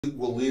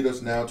will lead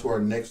us now to our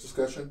next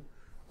discussion.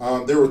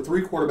 There were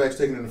 3 quarterbacks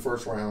taken in the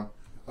first round.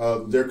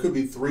 There could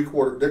be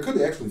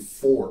actually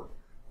 4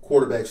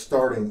 quarterbacks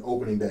starting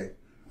opening day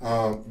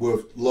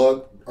with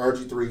Luck,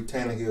 RG3,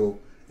 Tannehill,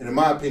 and in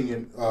my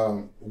opinion,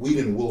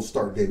 Whedon will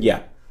start day one.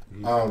 Yeah.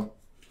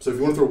 So if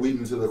you want to throw Whedon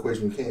into the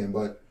equation, we can.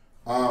 But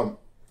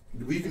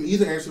we can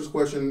either answer this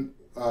question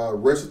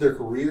rest of their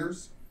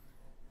careers,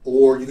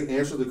 or you can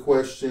answer the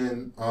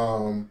question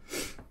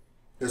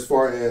as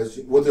far as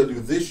what they'll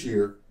do this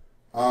year.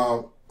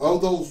 Of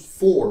those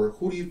 4,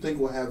 who do you think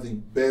will have the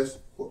best?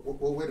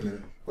 Well, wait a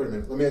minute.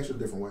 Let me ask you a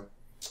different way.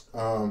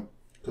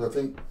 Because I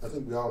think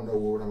we all know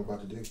what I'm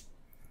about to do.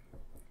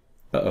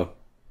 Uh-oh.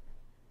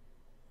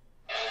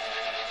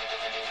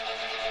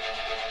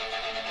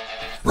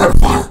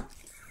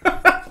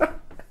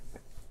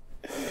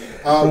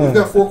 We've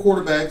got 4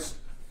 quarterbacks.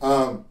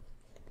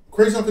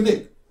 Crazy Uncle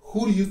Nick,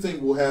 who do you think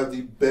will have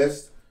the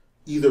best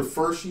either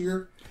first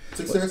year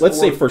success? Let's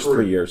say first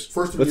 3 years.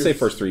 Let's say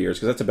first 3 years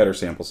because that's a better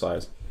sample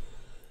size.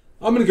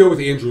 I'm going to go with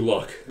Andrew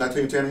Luck. Not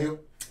taking Tannehill?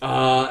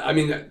 I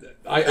mean,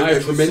 I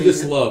have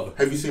tremendous love.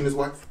 Have you seen his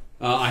wife?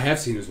 I have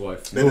seen his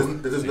wife.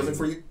 That does nothing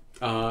for you?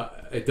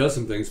 It does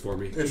some things for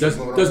me. It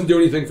doesn't do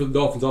anything for the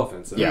Dolphins'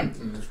 offense. So. Yeah.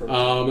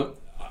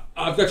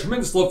 I've got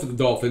tremendous love for the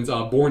Dolphins.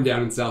 Born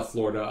down in South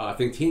Florida, I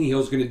think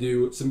Tannehill's going to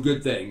do some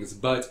good things.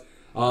 But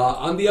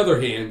on the other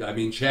hand, I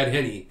mean, Chad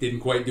Henne didn't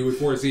quite do it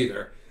for us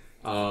either.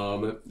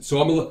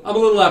 So I'm a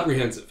little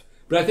apprehensive.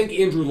 But I think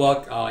Andrew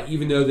Luck,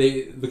 even though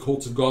the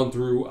Colts have gone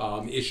through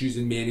issues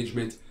in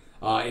management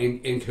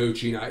and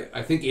coaching,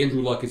 I think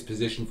Andrew Luck is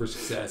positioned for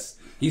success.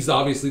 He's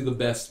obviously the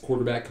best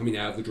quarterback coming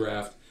out of the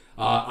draft.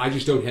 I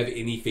just don't have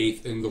any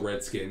faith in the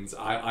Redskins.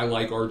 I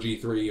like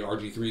RG3.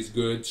 RG3 is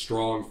good,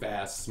 strong,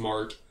 fast,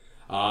 smart.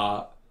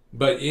 But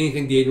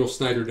anything Daniel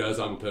Snyder does,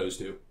 I'm opposed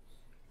to.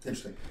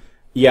 Interesting.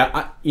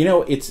 Yeah,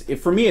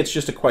 for me, it's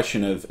just a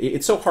question of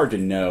it's so hard to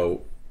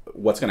know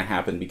what's going to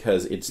happen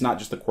because it's not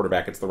just the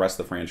quarterback; it's the rest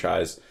of the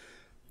franchise,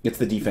 it's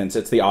the defense,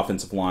 it's the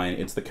offensive line,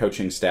 it's the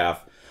coaching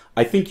staff.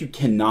 I think you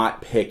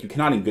cannot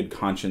in good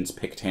conscience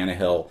pick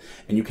Tannehill,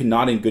 and you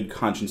cannot in good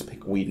conscience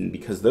pick Whedon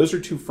because those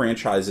are 2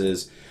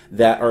 franchises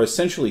that are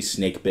essentially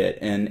snake bit,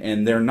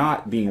 and they're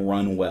not being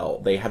run well.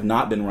 They have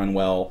not been run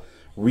well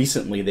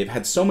recently. They've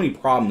had so many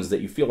problems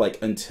that you feel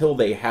like until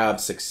they have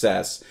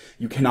success,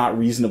 you cannot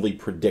reasonably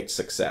predict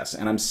success.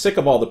 And I'm sick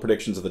of all the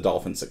predictions of the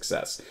Dolphins'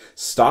 success.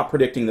 Stop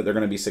predicting that they're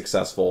going to be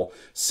successful.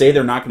 Say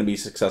they're not going to be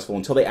successful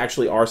until they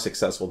actually are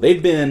successful.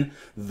 They've been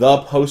the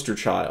poster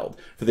child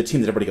for the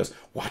team that everybody goes,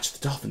 watch the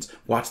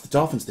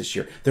Dolphins this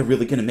year. They're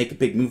really going to make a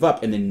big move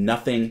up. And then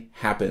nothing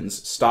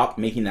happens. Stop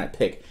making that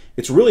pick.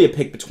 It's really a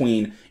pick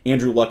between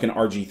Andrew Luck and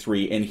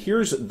RG3. And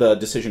here's the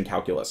decision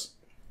calculus.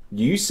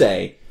 You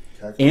say,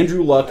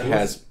 Andrew Luck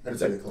has...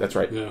 That's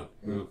right. Yeah.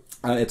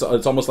 It's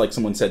almost like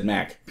someone said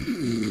Mac.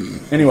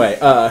 Anyway,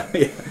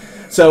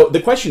 so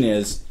the question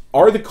is,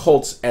 are the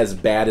Colts as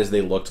bad as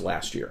they looked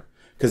last year?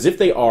 Because if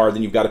they are,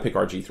 then you've got to pick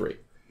RG3.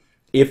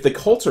 If the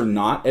Colts are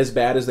not as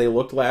bad as they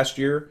looked last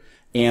year,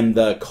 and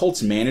the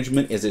Colts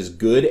management is as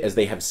good as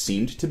they have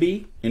seemed to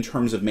be in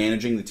terms of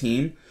managing the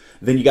team,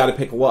 then you got to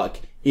pick Luck.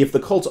 If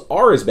the Colts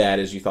are as bad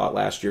as you thought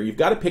last year, you've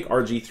got to pick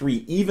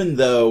RG3, even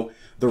though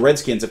the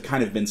Redskins have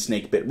kind of been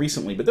snake bit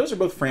recently. But those are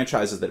both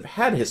franchises that have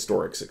had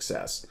historic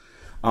success.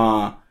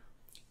 I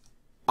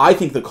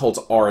think the Colts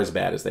are as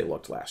bad as they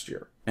looked last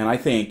year. And I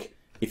think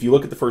if you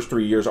look at the first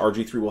 3 years,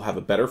 RG3 will have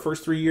a better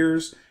first 3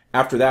 years.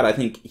 After that, I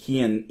think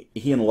he and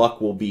Luck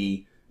will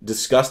be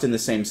discussed in the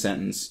same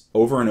sentence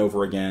over and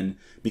over again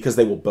because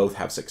they will both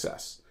have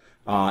success.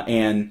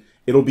 And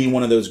it'll be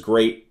one of those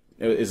great...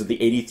 Is it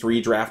the 83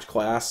 draft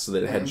class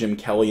that had Jim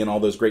Kelly and all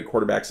those great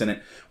quarterbacks in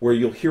it, where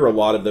you'll hear a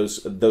lot of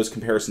those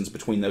comparisons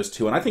between those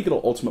 2, and I think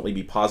it'll ultimately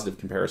be positive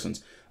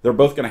comparisons. They're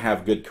both going to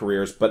have good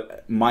careers,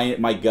 but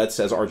my gut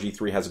says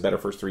RG3 has a better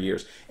first 3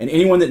 years. And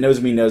anyone that knows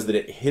me knows that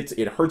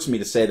it hurts me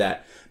to say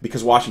that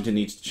because Washington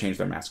needs to change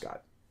their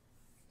mascot.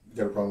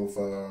 You got a problem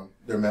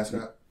with their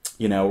mascot?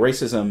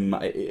 Racism.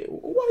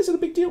 Why is it a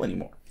big deal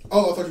anymore?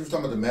 Oh, I thought you were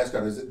talking about the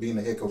mascot as it being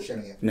the head coach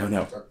Shanahan.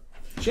 No.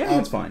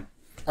 Shanahan's fine.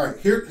 All right,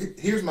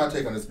 here's my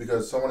take on this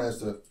because someone has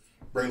to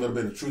bring a little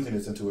bit of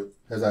truthiness into it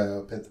as I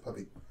pet the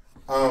puppy.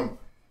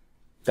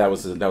 That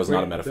was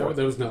not a metaphor.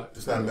 That was not.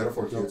 It's not a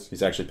metaphor, kids.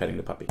 He's actually petting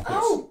the puppy.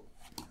 Oh.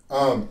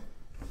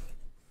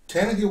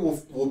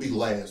 Tannehill will be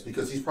last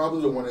because he's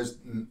probably the one that's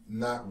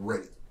not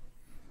ready.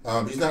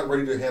 He's not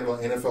ready to handle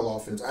an NFL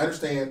offense. I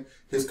understand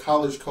his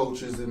college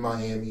coach is in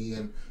Miami,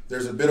 and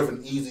there's a bit of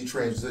an easy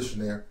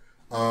transition there.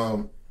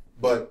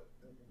 But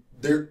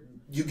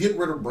you get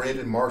rid of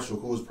Brandon Marshall,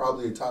 who is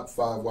probably a top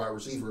 5 wide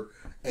receiver,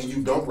 and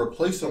you don't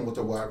replace him with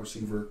a wide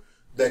receiver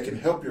that can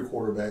help your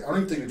quarterback. I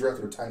don't even think they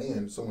drafted a tight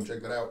end. Someone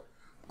check that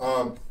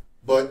out.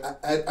 But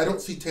I don't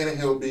see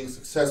Tannehill being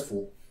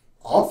successful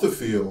off the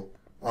field.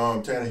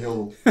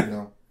 Tannehill,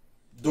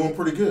 doing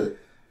pretty good.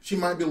 She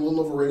might be a little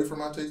overrated for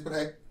my taste, but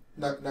hey,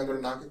 not going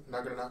to knock it.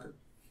 Not going to knock it.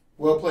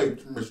 Well played,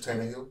 Mr.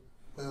 Tannehill.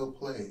 Well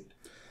played.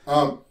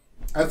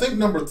 I think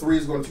number 3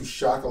 is going to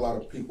shock a lot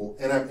of people,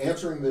 and I'm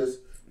answering this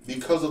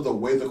because of the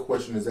way the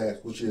question is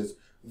asked, which is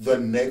the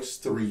next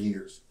 3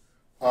 years.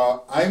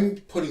 I'm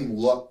putting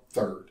Luck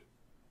third.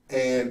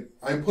 And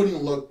I'm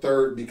putting Luck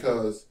third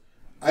because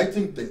I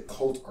think the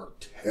Colts are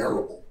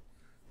terrible.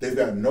 They've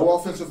got no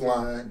offensive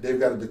line. They've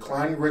got a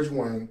declining Reggie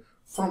Wayne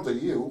from the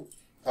U.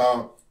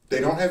 They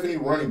don't have any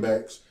running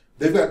backs.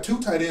 They've got 2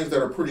 tight ends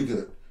that are pretty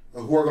good,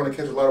 who are going to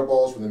catch a lot of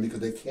balls for them because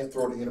they can't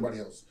throw to anybody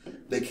else.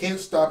 They can't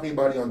stop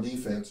anybody on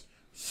defense.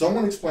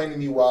 Someone explain to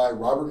me why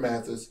Robert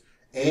Mathis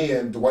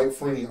and Dwight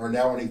Freeney are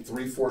now in a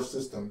 3-4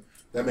 system.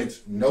 That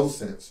makes no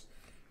sense.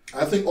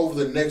 I think over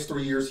the next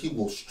 3 years, he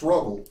will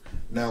struggle.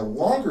 Now,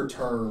 longer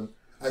term,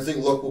 I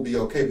think Luck will be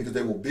okay because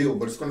they will build,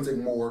 but it's going to take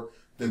more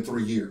than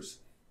 3 years.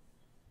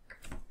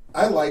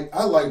 I like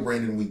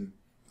Brandon Wheaton.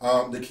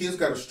 The kid's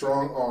got a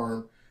strong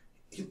arm.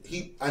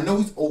 I know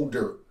he's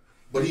older,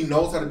 but he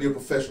knows how to be a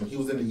professional. He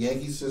was in the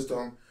Yankee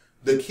system.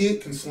 The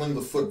kid can sling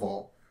the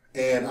football.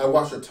 And I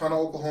watched a ton of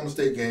Oklahoma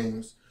State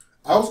games.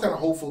 I was kind of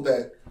hopeful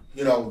that,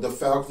 the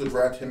Falcons would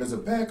draft him as a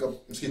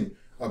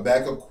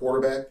backup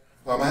quarterback.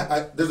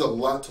 There's a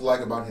lot to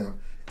like about him.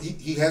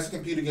 He has to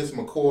compete against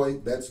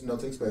McCoy. That's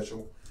nothing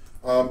special.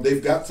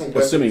 They've got some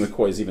weapons. Assuming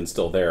McCoy's even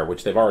still there,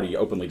 which they've already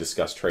openly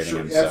discussed trading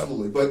him.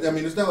 Absolutely. But,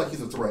 it's not like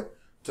he's a threat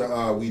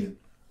to Whedon.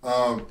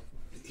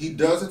 He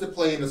does have to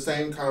play in the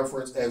same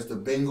conference as the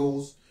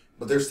Bengals,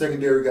 but their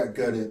secondary got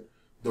gutted.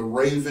 The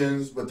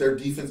Ravens, but their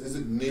defense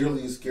isn't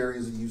nearly as scary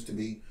as it used to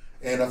be.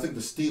 And I think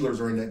the Steelers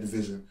are in that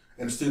division,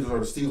 and the Steelers are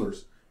the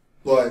Steelers.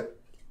 But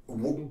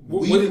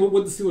what did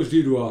the Steelers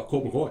do to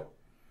Colt McCoy?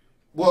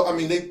 Well,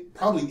 they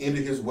probably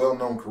ended his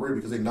well-known career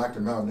because they knocked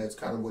him out, and that's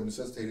kind of what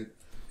necessitated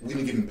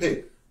Whedon getting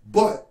picked.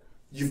 But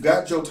you've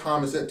got Joe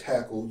Thomas at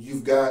tackle.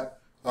 You've got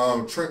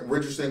Trent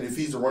Richardson, if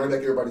he's the running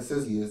back everybody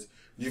says he is.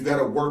 You've got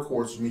a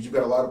workhorse, which means you've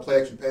got a lot of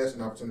play-action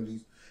passing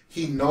opportunities.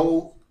 He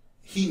knows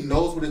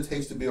what it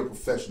takes to be a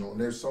professional,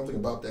 and there's something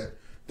about that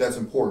that's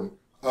important.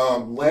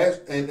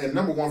 And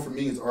number one for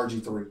me is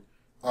RG3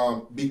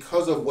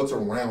 because of what's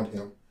around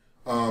him.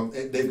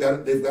 They've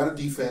got a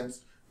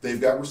defense,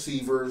 they've got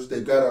receivers,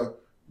 they've got a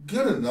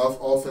good enough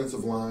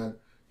offensive line.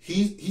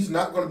 He's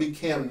not going to be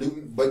Cam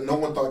Newton, but no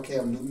one thought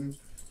Cam Newton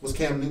was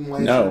Cam Newton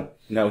last year.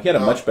 No, he had a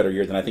much better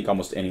year than I think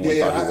almost anyone thought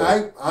he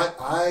would.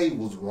 I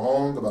was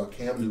wrong about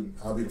Cam Newton.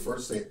 I'll be the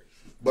first to say it.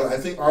 But I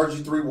think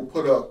RG3 will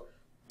put up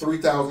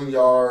 3,000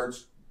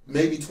 yards,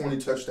 maybe 20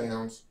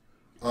 touchdowns,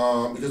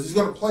 because he's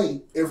going to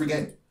play every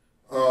game.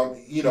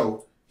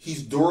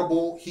 He's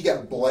durable. He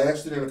got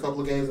blasted in a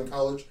couple of games in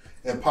college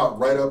and popped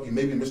right up. He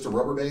may be Mr.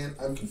 Rubber Band.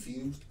 I'm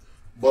confused.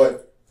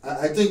 But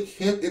I think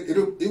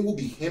it will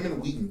be him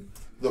and Wheaton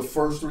the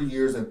first 3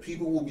 years, and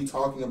people will be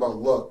talking about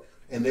Luck,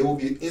 and they will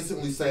be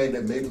instantly saying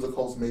that maybe the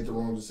Colts made the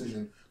wrong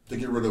decision to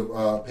get rid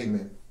of Peyton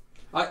Manning.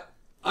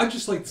 I'd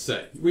just like to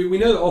say, we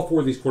know that all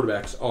 4 of these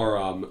quarterbacks are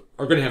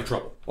going to have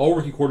trouble. All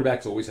rookie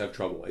quarterbacks always have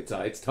trouble.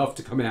 It's tough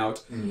to come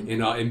out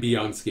and be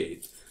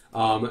unscathed.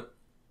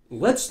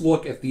 Let's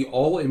look at the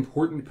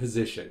all-important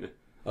position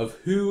of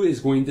who is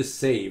going to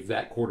save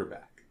that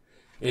quarterback.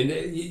 And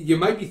you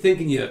might be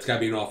thinking, that's got to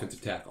be an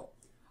offensive tackle.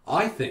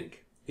 I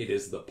think it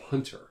is the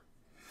punter.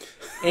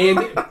 And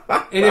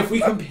if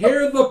we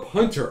compare the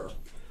punter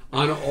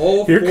on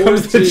all 4 teams... Here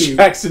comes the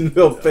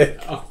Jacksonville pick.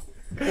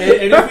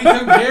 And if we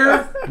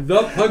compare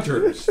the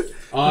punters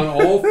on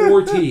all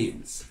 4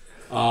 teams,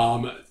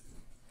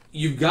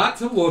 you've got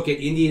to look at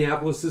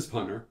Indianapolis's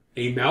punter,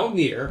 a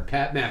Mountaineer,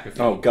 Pat McAfee.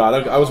 Oh,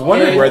 God. I was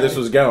wondering where this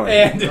was going.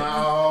 And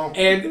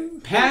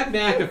Pat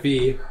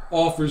McAfee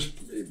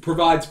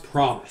provides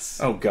promise.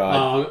 Oh,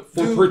 God.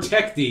 For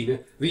protecting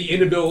the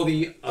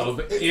inability of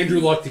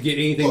Andrew Luck to get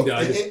anything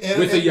done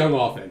with a young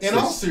offense. In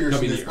all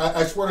seriousness,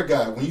 I swear to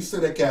God, when you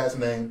said that guy's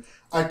name,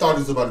 I thought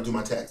he was about to do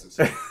my taxes.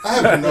 I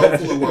have no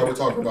clue why we're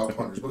talking about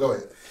punters, but go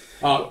ahead.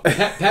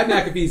 Pat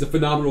McAfee is a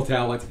phenomenal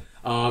talent.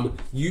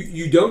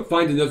 You don't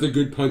find another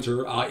good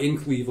punter in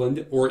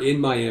Cleveland or in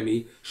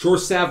Miami. Sure,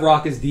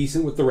 Savrock is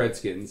decent with the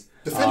Redskins.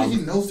 The fact that he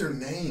knows their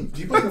name.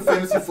 Do you play in a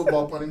fantasy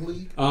football punting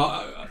league?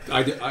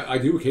 I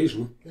do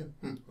occasionally. Yeah.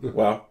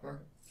 Wow. Right.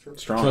 Sure.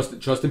 Strong.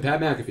 Trust in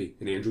Pat McAfee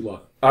and Andrew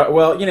Luck.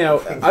 Well, I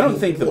don't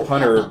think the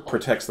punter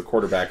protects the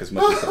quarterback as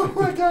much as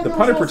the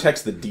punter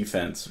protects the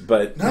defense.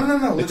 But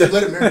no. Let's just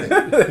let it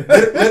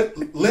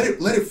marinate.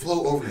 let it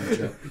flow over you,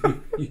 Joe.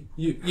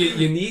 You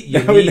need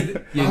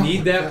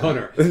that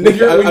punter. I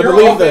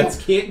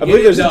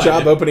believe there's a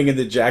job opening in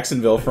the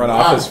Jacksonville front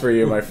office for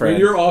you, my friend.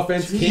 When your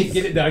offense can't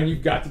get it done,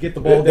 you've got to get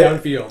the ball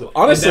downfield.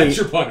 Honestly, and that's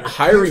your punter.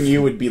 Hiring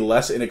you would be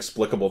less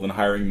inexplicable than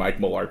hiring Mike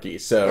Mularkey.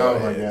 So, oh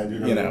my God,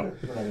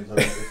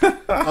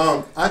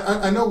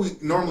 I know we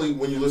normally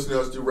when you listen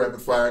to us do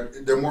rapid fire,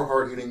 they're more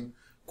hard hitting,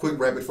 quick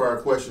rapid fire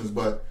questions,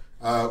 but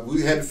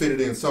we had to fit it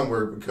in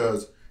somewhere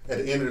because at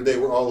the end of the day,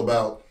 we're all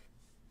about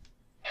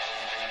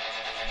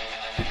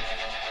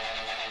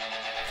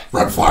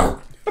rapid fire.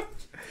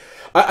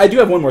 I do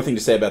have one more thing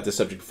to say about this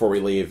subject before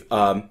we leave.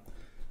 The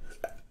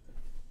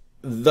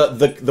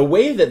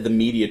way that the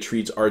media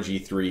treats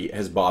RG3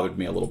 has bothered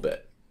me a little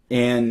bit,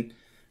 and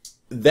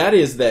that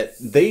is that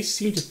they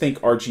seem to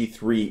think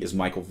RG3 is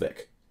Michael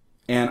Vick.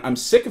 and I'm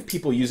sick of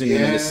people using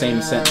them in the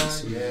same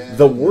sentence. Yeah,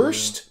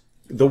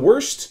 the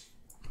worst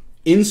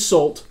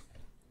insult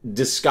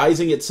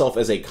disguising itself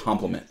as a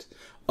compliment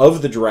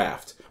of the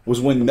draft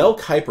was when Mel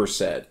Kiper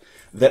said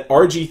that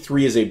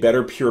RG3 is a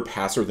better pure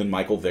passer than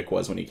Michael Vick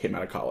was when he came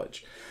out of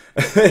college.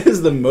 That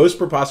is the most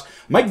preposterous.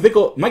 Mike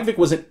Vick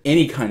wasn't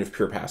any kind of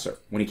pure passer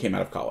when he came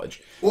out of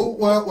college.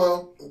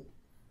 Well,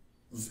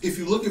 if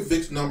you look at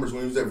Vick's numbers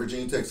when he was at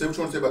Virginia Tech, say what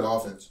you want to say about the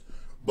offense,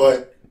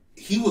 but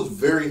he was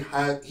very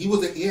high. He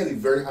had a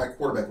very high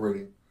quarterback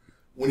rating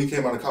when he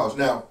came out of college.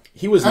 Now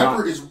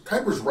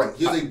Kiper's right.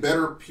 He is a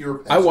better pure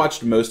passer. I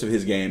watched most of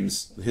his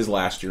games his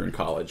last year in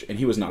college, and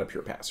he was not a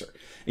pure passer.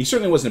 He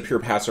certainly wasn't a pure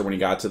passer when he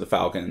got to the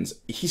Falcons.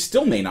 He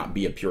still may not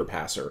be a pure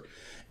passer.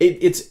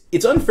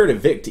 It's unfair to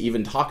Vic to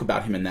even talk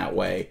about him in that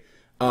way.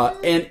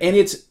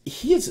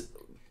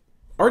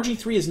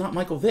 RG3 is not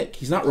Michael Vick.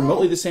 He's not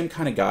remotely the same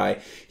kind of guy.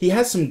 He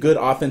has some good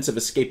offensive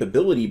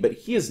escapability, but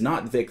he is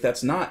not Vic.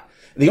 That's not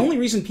the only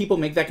reason people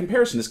make that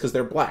comparison is because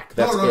they're black.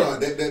 That's no.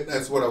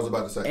 That's what I was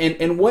about to say.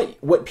 And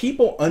what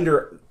people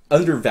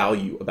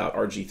undervalue about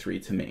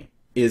RG3 to me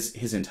is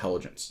his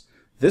intelligence.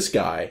 This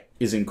guy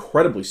is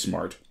incredibly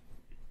smart.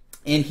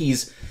 And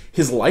his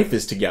life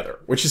is together,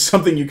 which is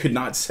something you could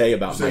not say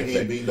about Mike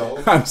Vick.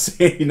 I'm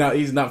saying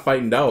he's not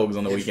fighting dogs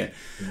on the weekend.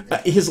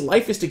 His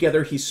life is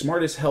together. He's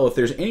smart as hell. If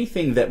there's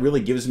anything that really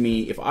gives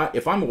me, if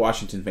I'm a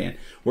Washington fan,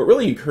 what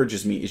really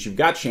encourages me is you've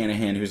got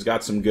Shanahan, who's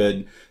got some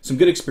good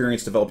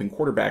experience developing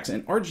quarterbacks,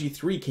 and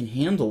RG3 can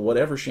handle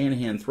whatever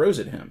Shanahan throws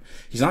at him.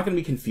 He's not going to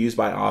be confused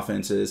by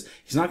offenses.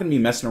 He's not going to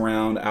be messing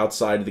around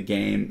outside of the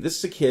game. This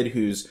is a kid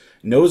who's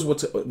knows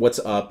what's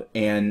up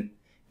and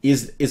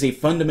is a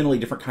fundamentally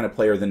different kind of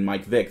player than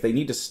Mike Vick. They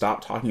need to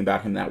stop talking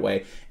about him that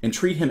way and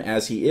treat him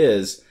as he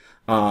is.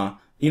 All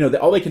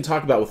they can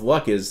talk about with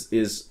Luck is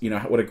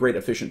what a great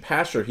efficient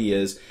passer he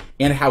is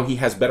and how he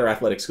has better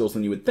athletic skills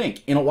than you would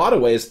think. In a lot of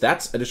ways,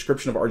 that's a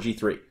description of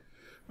RG3.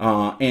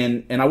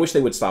 And I wish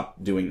they would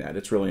stop doing that.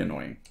 It's really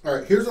annoying. All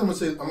right, here's what I'm going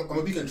to say. I'm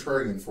going to be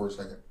contrarian for a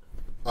second.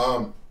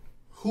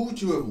 Who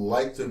would you have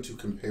liked them to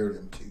compare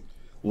them to?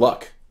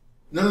 Luck.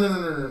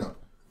 No.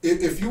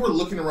 If you were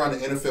looking around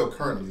the NFL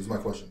currently, is my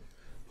question,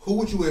 who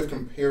would you have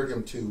compared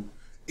him to?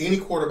 Any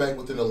quarterback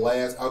within the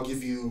last, I'll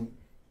give you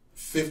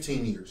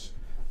 15 years.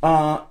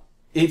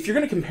 If you're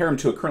going to compare him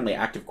to a currently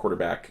active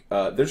quarterback,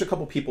 there's a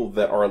couple people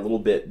that are a little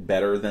bit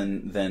better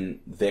than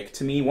Vic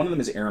to me. One of them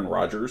is Aaron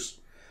Rodgers.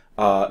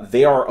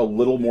 They are a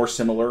little more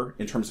similar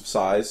in terms of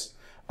size.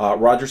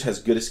 Rodgers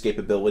has good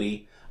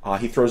escapability.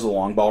 He throws the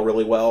long ball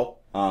really well.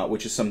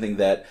 Which is something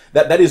that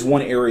is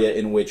one area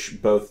in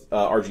which both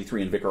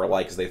RG3 and Vic are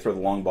alike, is they throw the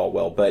long ball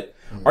well. But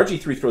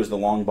RG3 throws the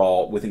long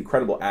ball with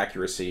incredible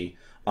accuracy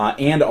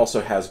and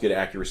also has good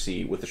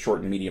accuracy with the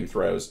short and medium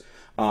throws.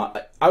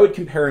 I would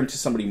compare him to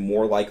somebody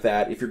more like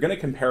that. If you're going to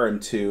compare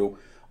him to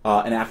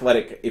an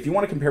athletic, if you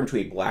want to compare him to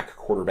a black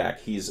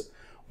quarterback, he's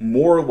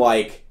more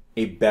like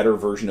a better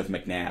version of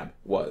McNabb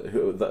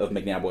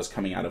was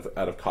coming out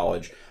of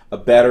college. A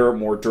better,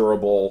 more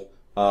durable,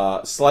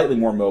 slightly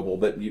more mobile,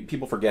 but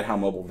people forget how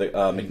mobile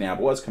McNabb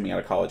was coming out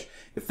of college.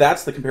 If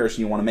that's the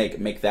comparison you want to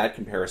make that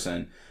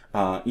comparison.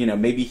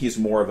 Maybe he's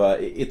more of a.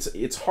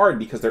 It's hard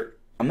because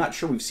I'm not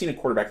sure we've seen a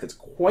quarterback that's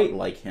quite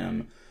like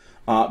him.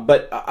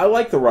 But I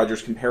like the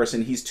Rodgers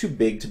comparison. He's too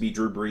big to be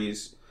Drew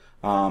Brees.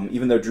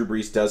 Even though Drew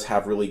Brees does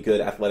have really good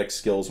athletic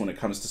skills when it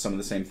comes to some of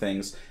the same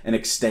things and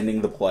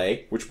extending the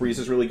play, which Brees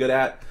is really good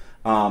at.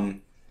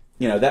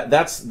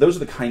 Those are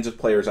the kinds of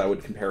players I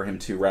would compare him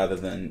to rather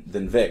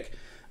than Vic.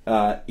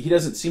 He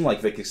doesn't seem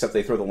like Vic, except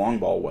they throw the long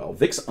ball well.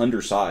 Vic's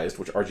undersized,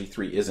 which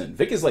RG3 isn't.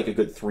 Vic is like a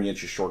good 3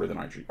 inches shorter than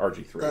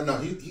RG3. No,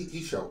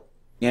 he's short.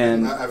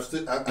 And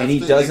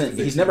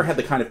he's never had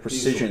the kind of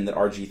precision that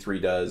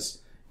RG3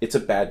 does. It's a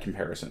bad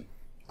comparison.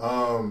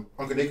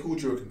 Uncle Nick, who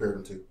would you have compared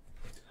him to?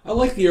 I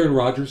like the Aaron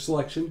Rodgers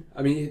selection.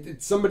 I mean,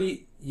 it's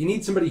somebody, you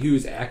need somebody who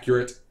is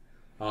accurate,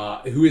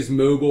 who is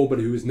mobile, but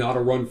who is not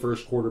a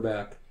run-first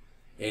quarterback.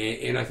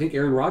 And I think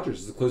Aaron Rodgers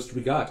is the closest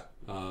we got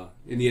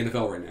in the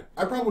NFL right now.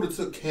 I probably would have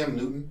took Cam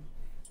Newton,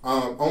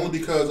 only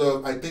because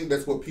of, I think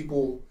that's what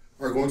people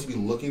are going to be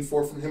looking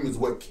for from him, is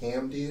what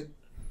Cam did.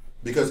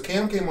 Because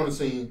Cam came on the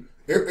scene,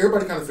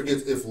 everybody kind of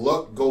forgets if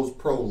Luck goes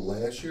pro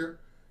last year,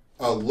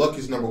 Luck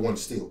is number one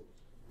still.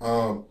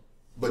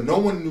 But no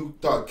one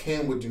thought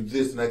Cam would do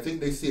this, and I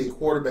think they see a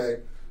quarterback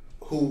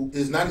who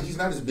he's not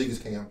as big as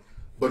Cam,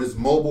 but is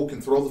mobile,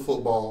 can throw the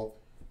football.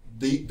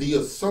 The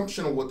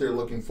assumption of what they're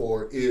looking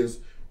for is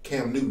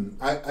Cam Newton.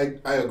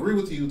 I agree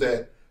with you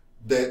that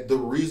the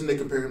reason they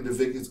compare him to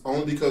Vic is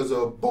only because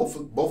of both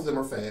of them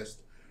are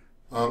fast,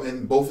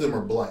 and both of them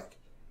are black,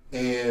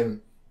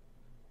 and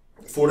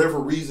for whatever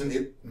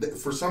reason,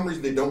 for some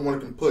reason they don't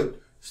want to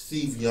put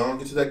Steve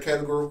Young into that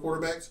category of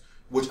quarterbacks,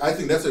 which I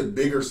think that's a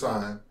bigger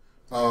sign.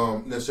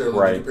 Necessarily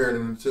right. Comparing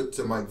him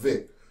to Mike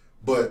Vick,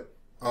 but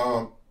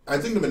I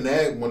think the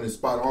McNabb one is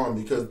spot on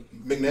because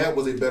McNabb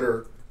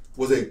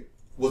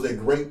was a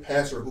great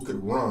passer who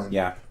could run.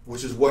 Yeah,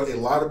 which is what a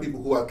lot of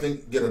people who I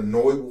think get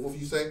annoyed with what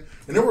you say.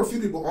 And there were a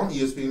few people on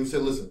ESPN who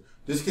said, "Listen,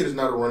 This kid is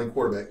not a running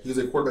quarterback. He's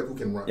a quarterback who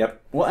can run.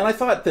 Yep. Well, and I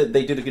thought that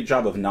they did a good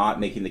job of not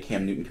making the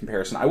Cam Newton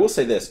comparison. I will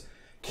say this.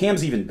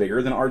 Cam's even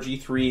bigger than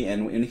RG3,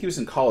 and when he was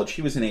in college,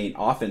 he was in an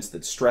offense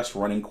that stressed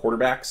running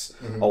quarterbacks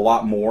a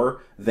lot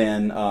more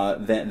than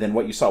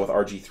what you saw with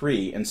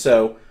RG3. And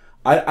so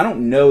I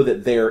don't know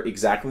that they're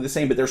exactly the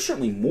same, but they're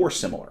certainly more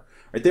similar.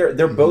 Right?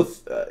 They're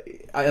both,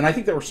 and I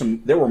think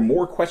there were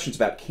more questions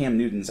about Cam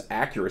Newton's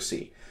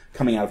accuracy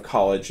coming out of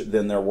college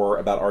than there were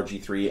about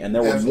RG3, and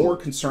there were more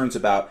concerns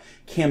about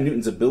Cam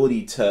Newton's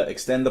ability to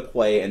extend the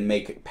play and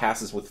make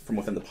passes from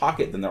within the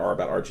pocket than there are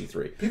about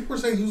RG3. People were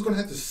saying he was going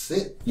to have to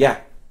sit.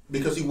 Yeah.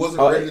 Because he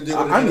wasn't ready to deal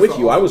with it. I'm with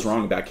you. I was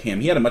wrong about Cam.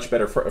 He had a much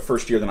better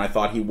first year than I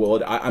thought he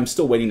would. I'm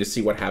still waiting to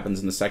see what happens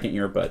in the second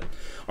year. But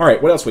all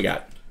right, what else we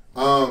got?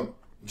 Joe,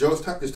 it's